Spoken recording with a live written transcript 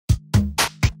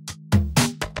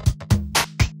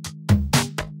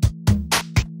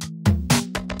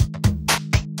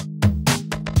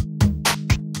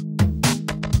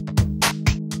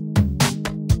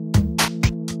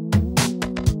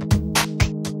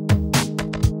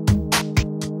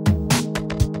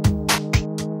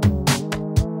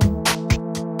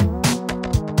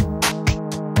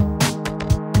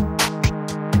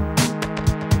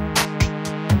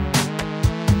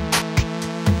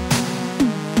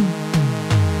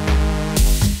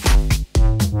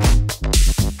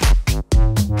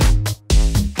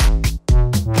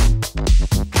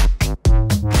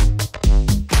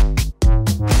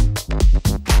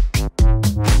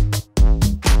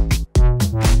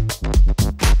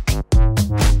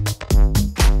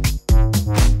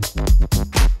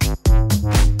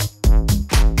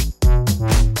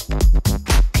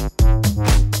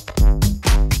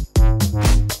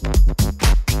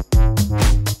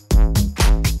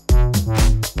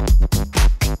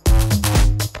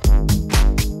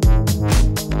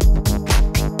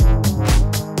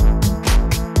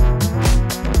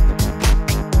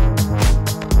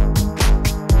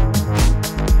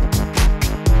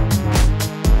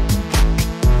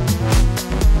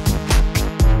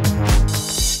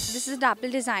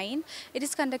Dapple Design. It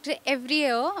is conducted every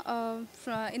year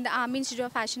in the Army Institute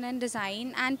of Fashion and Design,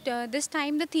 and this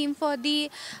time the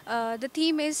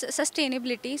theme is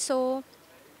sustainability. So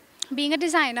being a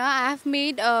designer, I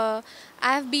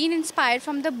have been inspired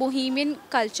from the bohemian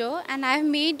culture, and I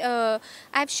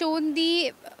have shown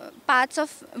the parts of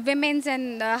women's,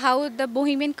 and how the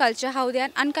bohemian culture, how they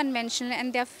are unconventional, and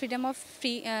their freedom of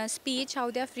free speech, how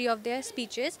they are free of their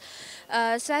speeches.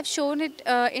 So I've shown it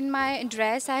in my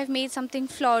dress. I have made something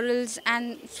florals and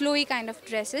flowy kind of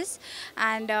dresses,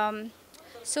 and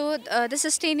the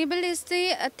sustainable is the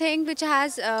thing which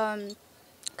has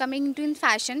coming into in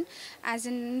fashion, as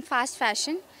in fast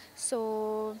fashion. So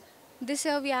this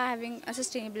year we are having a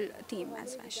sustainable theme as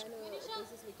fashion.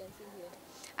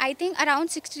 I think around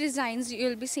 60 designs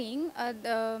you'll be seeing.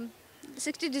 The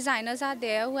 60 designers are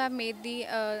there who have made the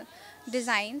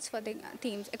designs for the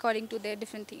themes according to their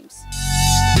different themes.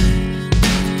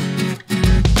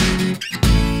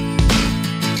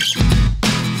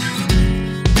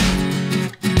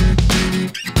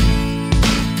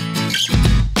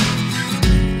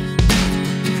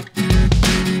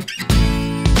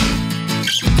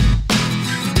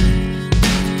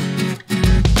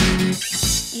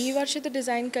 ಈ ವರ್ಷದ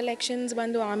design collections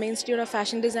ಬಂದು army institute of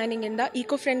fashion ಡಿಸೈನಿಂಗಿಂದ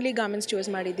eco friendly garments choose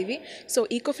ಮಾಡಿದ್ದೀವಿ. So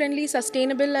eco friendly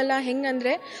sustainable ಎಲ್ಲ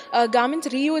ಹೆಂಗಂದರೆ garments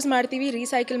reuse ಮಾಡ್ತೀವಿ,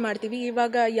 recycle ಮಾಡ್ತೀವಿ.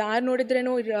 ಇವಾಗ ಯಾರು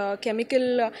ನೋಡಿದ್ರೇನೋ chemical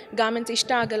garments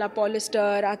ಇಷ್ಟ ಆಗಲ್ಲ,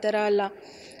 ಪಾಲಿಸ್ಟರ್ ಆ ಥರ ಎಲ್ಲ.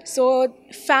 ಸೊ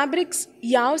ಫ್ಯಾಬ್ರಿಕ್ಸ್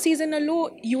ಯಾವ ಸೀಸನಲ್ಲೂ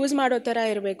ಯೂಸ್ ಮಾಡೋ ಥರ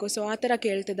ಇರಬೇಕು, ಸೊ ಆ ಥರ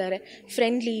ಕೇಳ್ತಿದ್ದಾರೆ.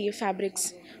 ಫ್ರೆಂಡ್ಲಿ ಫ್ಯಾಬ್ರಿಕ್ಸ್,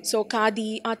 ಸೊ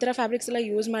ಖಾದಿ ಆ ಥರ ಫ್ಯಾಬ್ರಿಕ್ಸ್ ಎಲ್ಲ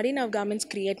ಯೂಸ್ ಮಾಡಿ ನಾವು ಗಾರ್ಮೆಂಟ್ಸ್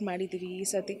ಕ್ರಿಯೇಟ್ ಮಾಡಿದ್ದೀವಿ ಈ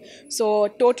ಸತಿ. ಸೊ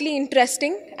ಟೋಟ್ಲಿ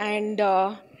ಇಂಟ್ರೆಸ್ಟಿಂಗ್ ಆ್ಯಂಡ್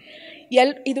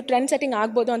ಇದು ಟ್ರೆಂಡ್ ಸೆಟ್ಟಿಂಗ್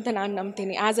ಆಗ್ಬೋದು ಅಂತ ನಾನು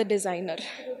ನಂಬ್ತೀನಿ ಆ್ಯಸ್ ಅ ಡಿಸೈನರ್.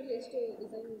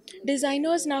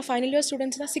 ಡಿಸೈನರ್ಸ್ ನಾವು ಫೈನಲ್ ಇಯರ್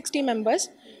ಸ್ಟೂಡೆಂಟ್ಸ್ನ 60 ಮೆಂಬರ್ಸ್.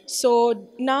 ಸೊ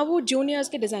ನಾವು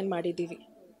ಜೂನಿಯರ್ಸ್ಗೆ ಡಿಸೈನ್ ಮಾಡಿದ್ದೀವಿ.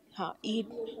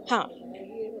 ಹಾಂ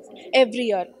ಎವ್ರಿ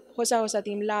ಇಯರ್ ಹೊಸ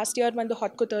ಥೀಮ್. ಲಾಸ್ಟ್ ಇಯರ್ ಬಂದು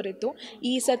ಹಾಟ್ ಕೂತರ್ ಇತ್ತು,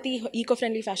 ಈ ಸತಿ ಈಕೋ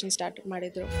ಫ್ರೆಂಡ್ಲಿ ಫ್ಯಾಷನ್ ಸ್ಟಾರ್ಟ್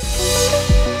ಮಾಡಿದರು.